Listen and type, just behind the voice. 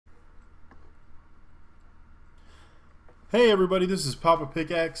Hey everybody, this is Papa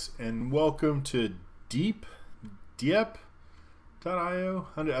Pickaxe, and welcome to Diep.io.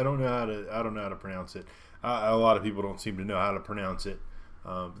 I don't know how to pronounce it. A lot of people don't seem to know how to pronounce it.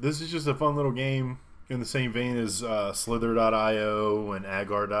 This is just a fun little game in the same vein as Slither.io and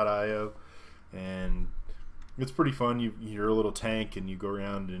Agar.io, and it's pretty fun. You're a little tank and you go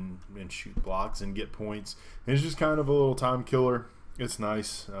around and shoot blocks and get points. And it's just kind of a little time killer. It's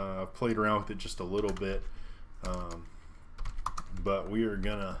nice. I've played around with it just a little bit. But we are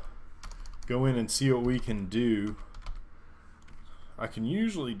gonna go in and see what we can do. I can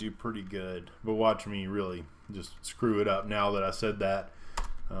usually do pretty good, but watch me really just screw it up now that I said that.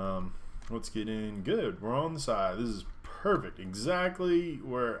 Let's get in. Good, we're on the side. This is perfect, exactly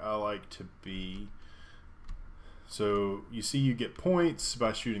where I like to be. So you see you get points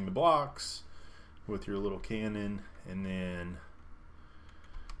by shooting the blocks with your little cannon, and then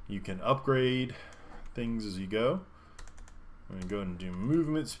you can upgrade things as you go. I'm going to go ahead and do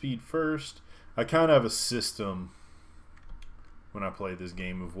movement speed first. I kind of have a system when I play this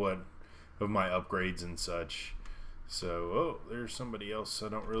game of my upgrades and such. So, oh, there's somebody else. I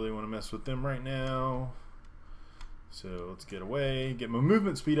don't really want to mess with them right now. So let's get away. Get my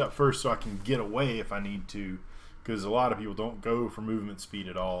movement speed up first so I can get away if I need to, because a lot of people don't go for movement speed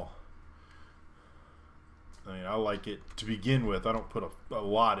at all. I mean, I like it to begin with. I don't put a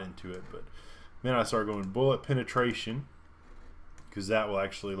lot into it, but then I start going bullet penetration, because that will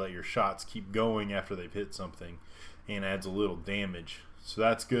actually let your shots keep going after they've hit something and adds a little damage. So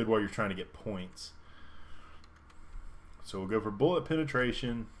that's good while you're trying to get points. So we'll go for bullet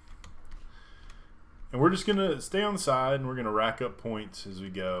penetration, and we're just going to stay on the side and we're going to rack up points as we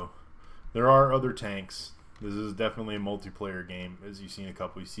go. There are other tanks. This is definitely a multiplayer game, as you've seen a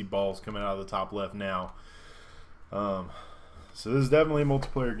couple. You see balls coming out of the top left now. So this is definitely a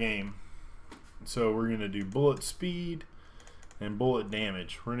multiplayer game. So we're going to do bullet speed and bullet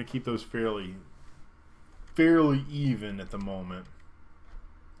damage. We're going to keep those fairly even at the moment.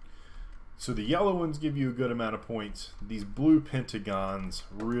 So the yellow ones give you a good amount of points. These blue pentagons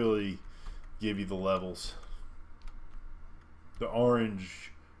really give you the levels. The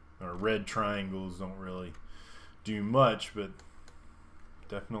orange or red triangles don't really do much, but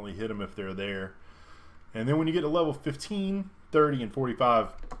definitely hit them if they're there. And then when you get to level 15, 30, and 45,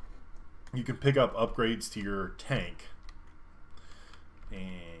 you can pick up upgrades to your tank.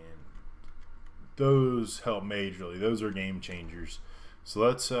 And those help majorly. Those are game changers. So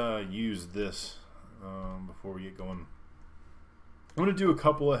let's use this before we get going. I'm going to do a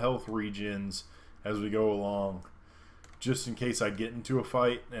couple of health regens as we go along, just in case I get into a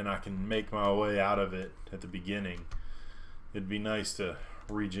fight and I can make my way out of it at the beginning. It'd be nice to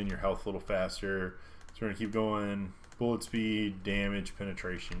regen your health a little faster. So we're going to keep going. Bullet speed, damage,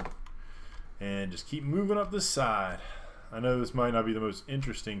 penetration, and just keep moving up this side. I know this might not be the most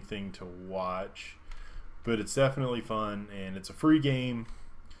interesting thing to watch, but it's definitely fun, and it's a free game,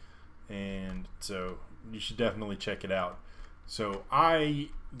 and so you should definitely check it out. So I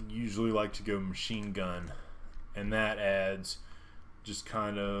usually like to go machine gun, and that adds just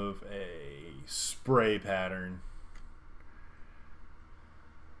kind of a spray pattern.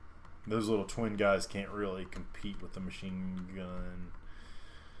 Those little twin guys can't really compete with the machine gun.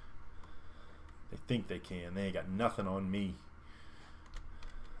 They think they can. They ain't got nothing on me.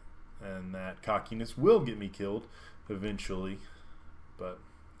 And that cockiness will get me killed eventually. But,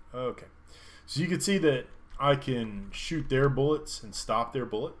 okay. So you can see that I can shoot their bullets and stop their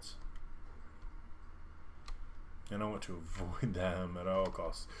bullets. And I want to avoid them at all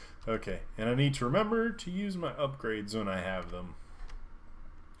costs. Okay. And I need to remember to use my upgrades when I have them,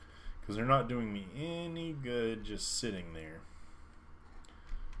 because they're not doing me any good just sitting there.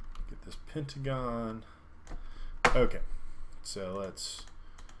 Get this pentagon. Okay, so let's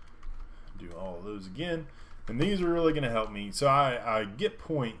do all of those again, and these are really going to help me. So I get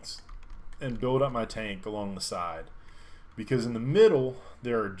points and build up my tank along the side, because in the middle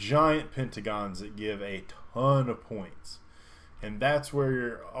there are giant pentagons that give a ton of points, and that's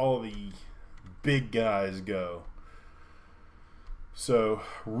where all the big guys go. So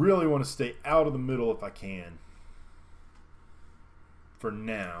really want to stay out of the middle if I can for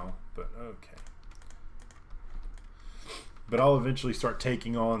now, but okay. But I'll eventually start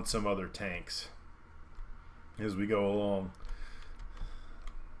taking on some other tanks as we go along.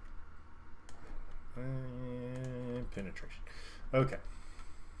 And penetration. Okay.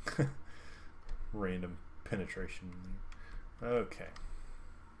 Random penetration. Okay.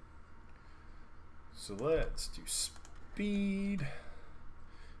 So let's do speed.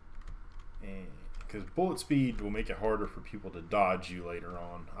 And because bullet speed will make it harder for people to dodge you later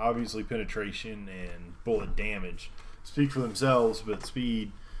on. Obviously penetration and bullet damage speak for themselves, but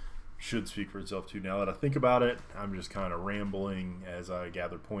speed should speak for itself too. Now that I think about it, I'm just kind of rambling as I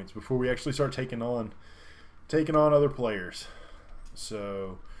gather points before we actually start taking on other players.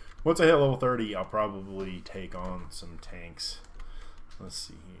 So once I hit level 30, I'll probably take on some tanks. Let's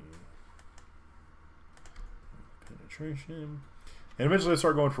see here. Penetration. And eventually I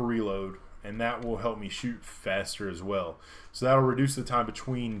start going for reload, and that will help me shoot faster as well. So that'll reduce the time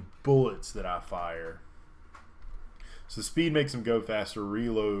between bullets that I fire. So speed makes them go faster,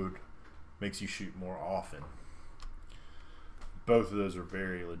 reload makes you shoot more often. Both of those are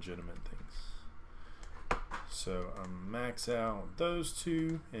very legitimate things. So I'm max out those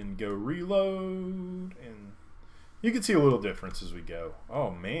two and go reload, and you can see a little difference as we go.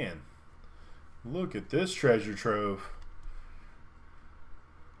 Oh man, look at this treasure trove.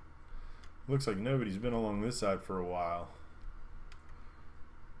 Looks like nobody's been along this side for a while.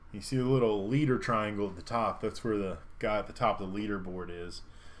 You see a little leader triangle at the top. That's where the guy at the top of the leaderboard is.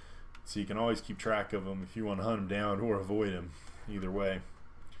 So you can always keep track of him if you want to hunt him down or avoid him. Either way.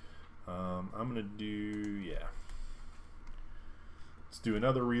 I'm going to do, yeah. Let's do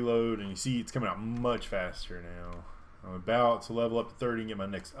another reload. And you see it's coming out much faster now. I'm about to level up to 30 and get my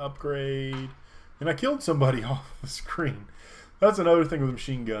next upgrade. And I killed somebody off the screen. That's another thing with a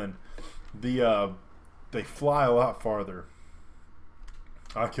machine gun. They fly a lot farther.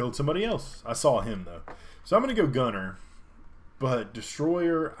 I killed somebody else. I saw him though. So I'm going to go gunner. But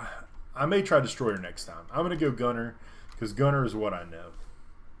destroyer, I may try destroyer next time. I'm going to go gunner because gunner is what I know.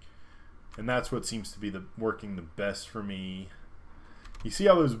 And that's what seems to be working the best for me. You see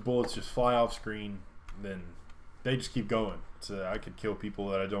how those bullets just fly off screen? Then they just keep going. So I could kill people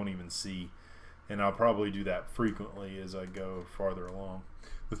that I don't even see. And I'll probably do that frequently as I go farther along.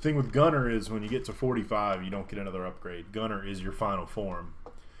 The thing with gunner is when you get to 45, you don't get another upgrade. Gunner is your final form.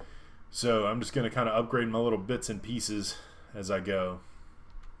 So I'm just going to kind of upgrade my little bits and pieces as I go.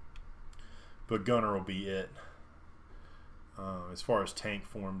 But gunner will be it. As far as tank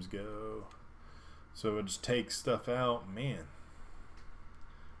forms go. So it just takes stuff out. Man.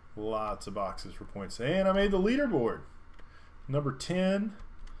 Lots of boxes for points. And I made the leaderboard. Number 10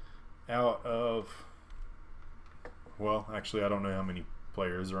 out of... Well, actually I don't know how many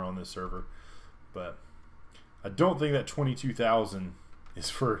players are on this server. But I don't think that 22,000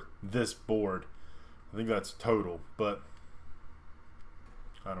 is for this board. I think that's total. But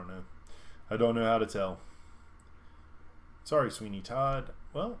I don't know. I don't know how to tell. Sorry, Sweeney Todd.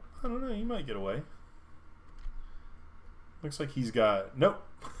 Well, I don't know. He might get away. Looks like he's got... Nope.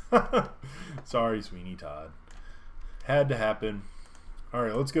 Sorry, Sweeney Todd. Had to happen.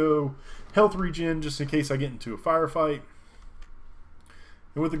 Alright, let's go health regen just in case I get into a firefight.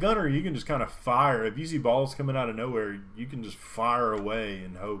 And with the gunner, you can just kind of fire. If you see balls coming out of nowhere, you can just fire away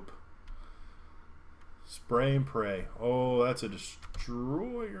and hope. Spray and pray. Oh, that's a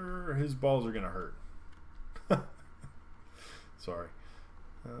destroyer. His balls are going to hurt. Sorry.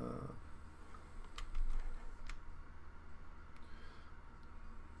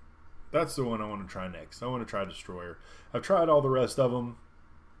 That's the one I want to try next. I want to try destroyer. I've tried all the rest of them.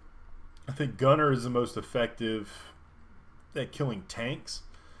 I think gunner is the most effective at killing tanks.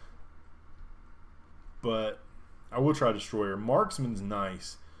 But I will try destroyer. Marksman's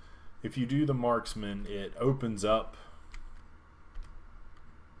nice. If you do the marksman, it opens up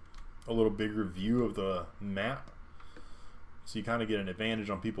a little bigger view of the map. So you kind of get an advantage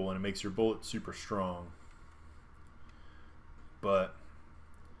on people and it makes your bullet super strong. But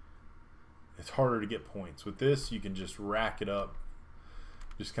it's harder to get points. With this, you can just rack it up.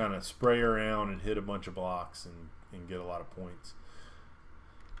 Just kind of spray around and hit a bunch of blocks and get a lot of points.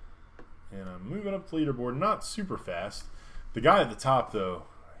 And I'm moving up the leaderboard. Not super fast. The guy at the top, though,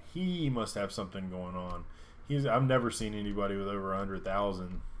 he must have something going on. I've never seen anybody with over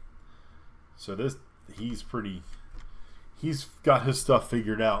 100,000. So he's got his stuff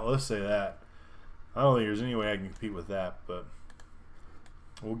figured out. Let's say that. I don't think there's any way I can compete with that, but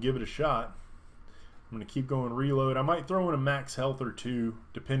we'll give it a shot. I'm going to keep going reload. I might throw in a max health or two,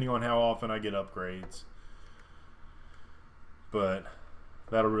 depending on how often I get upgrades. But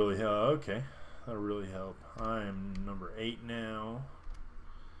that'll really help. Okay, that'll really help. I am number 8 now.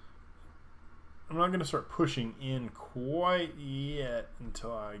 I'm not going to start pushing in quite yet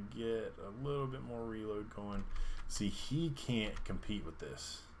until I get a little bit more reload going. See, he can't compete with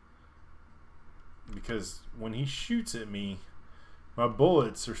this. Because when he shoots at me, my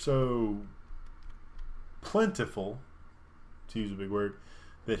bullets are so plentiful, to use a big word,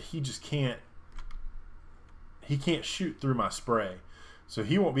 that he just can't shoot through my spray. So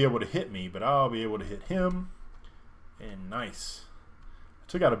he won't be able to hit me, but I'll be able to hit him. And nice. I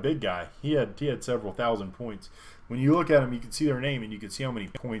Took out a big guy. He had several thousand points. When you look at him, you can see their name and you can see how many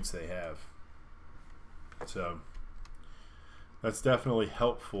points they have. So that's definitely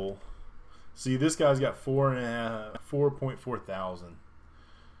helpful. See, this guy's got 4.4 thousand.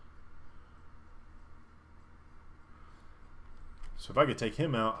 So if I could take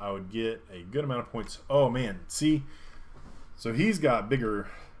him out, I would get a good amount of points. Oh man, see, so he's got bigger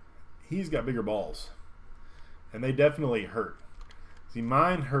balls, and they definitely hurt. See,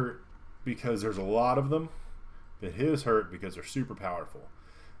 mine hurt because there's a lot of them, but his hurt because they're super powerful.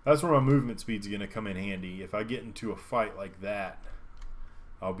 That's where my movement speed's going to come in handy. If I get into a fight like that,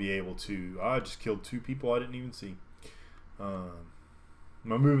 I'll be able to. I just killed 2 people I didn't even see. My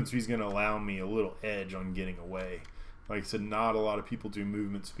movement speed's going to allow me a little edge on getting away. Like I said, not a lot of people do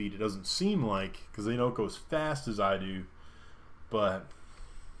movement speed. It doesn't seem like, because they don't go as fast as I do, but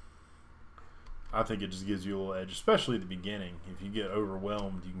I think it just gives you a little edge, especially at the beginning. If you get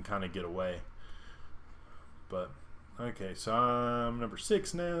overwhelmed, you can kind of get away. But, okay, so I'm number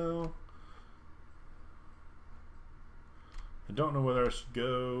 6 now. I don't know whether I should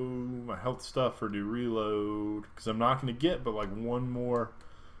go my health stuff or do reload, because I'm not going to get but like 1 more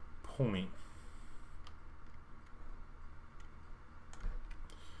point.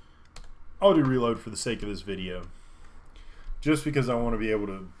 I'll do reload for the sake of this video, just because I want to be able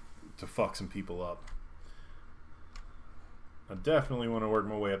to fuck some people up. I definitely want to work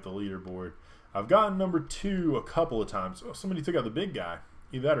my way up the leaderboard. I've gotten number 2 a couple of times. Oh, somebody took out the big guy.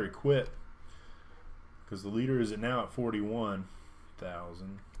 Either that or he quit, because the leader is now at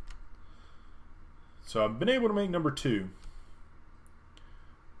 41,000. So I've been able to make number 2.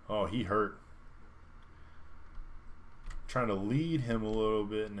 Oh, he hurt. Trying to lead him a little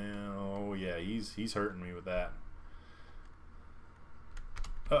bit now. Oh yeah, he's hurting me with that.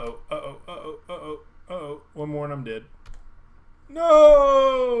 Uh-oh, uh-oh, uh-oh, uh-oh, uh-oh. 1 more and I'm dead.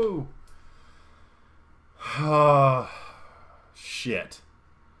 No! Shit.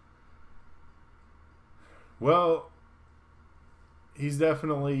 Well, he was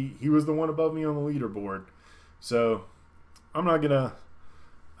the one above me on the leaderboard. So I'm not gonna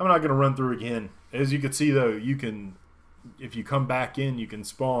run through again. As you can see though, if you come back in, you can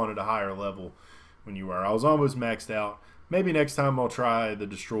spawn at a higher level when you are. I was almost maxed out. Maybe next time I'll try the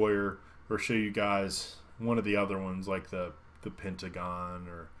Destroyer or show you guys one of the other ones, like the Pentagon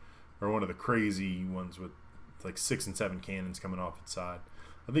or one of the crazy ones with like 6 and 7 cannons coming off its side.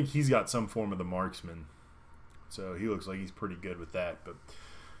 I think he's got some form of the Marksman, so he looks like he's pretty good with that. But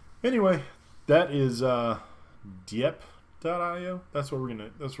anyway, that is Diep.io. That's what we're gonna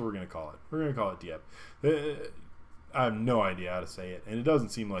call it. We're gonna call it Diep. I have no idea how to say it, and it doesn't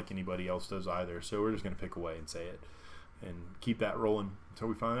seem like anybody else does either, so we're just going to pick away and say it and keep that rolling until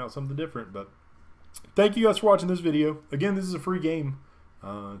we find out something different. But thank you guys for watching this video. Again, this is a free game.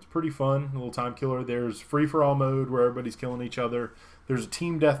 It's pretty fun, a little time killer. There's free-for-all mode where everybody's killing each other. There's a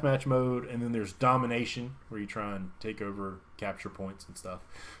team deathmatch mode, and then there's domination where you try and take over, capture points and stuff.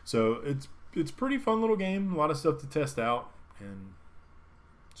 So it's pretty fun little game, a lot of stuff to test out, and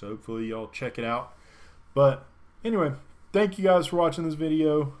so hopefully y'all check it out. But anyway, thank you guys for watching this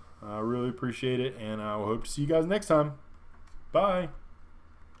video. I really appreciate it, and I will hope to see you guys next time. Bye.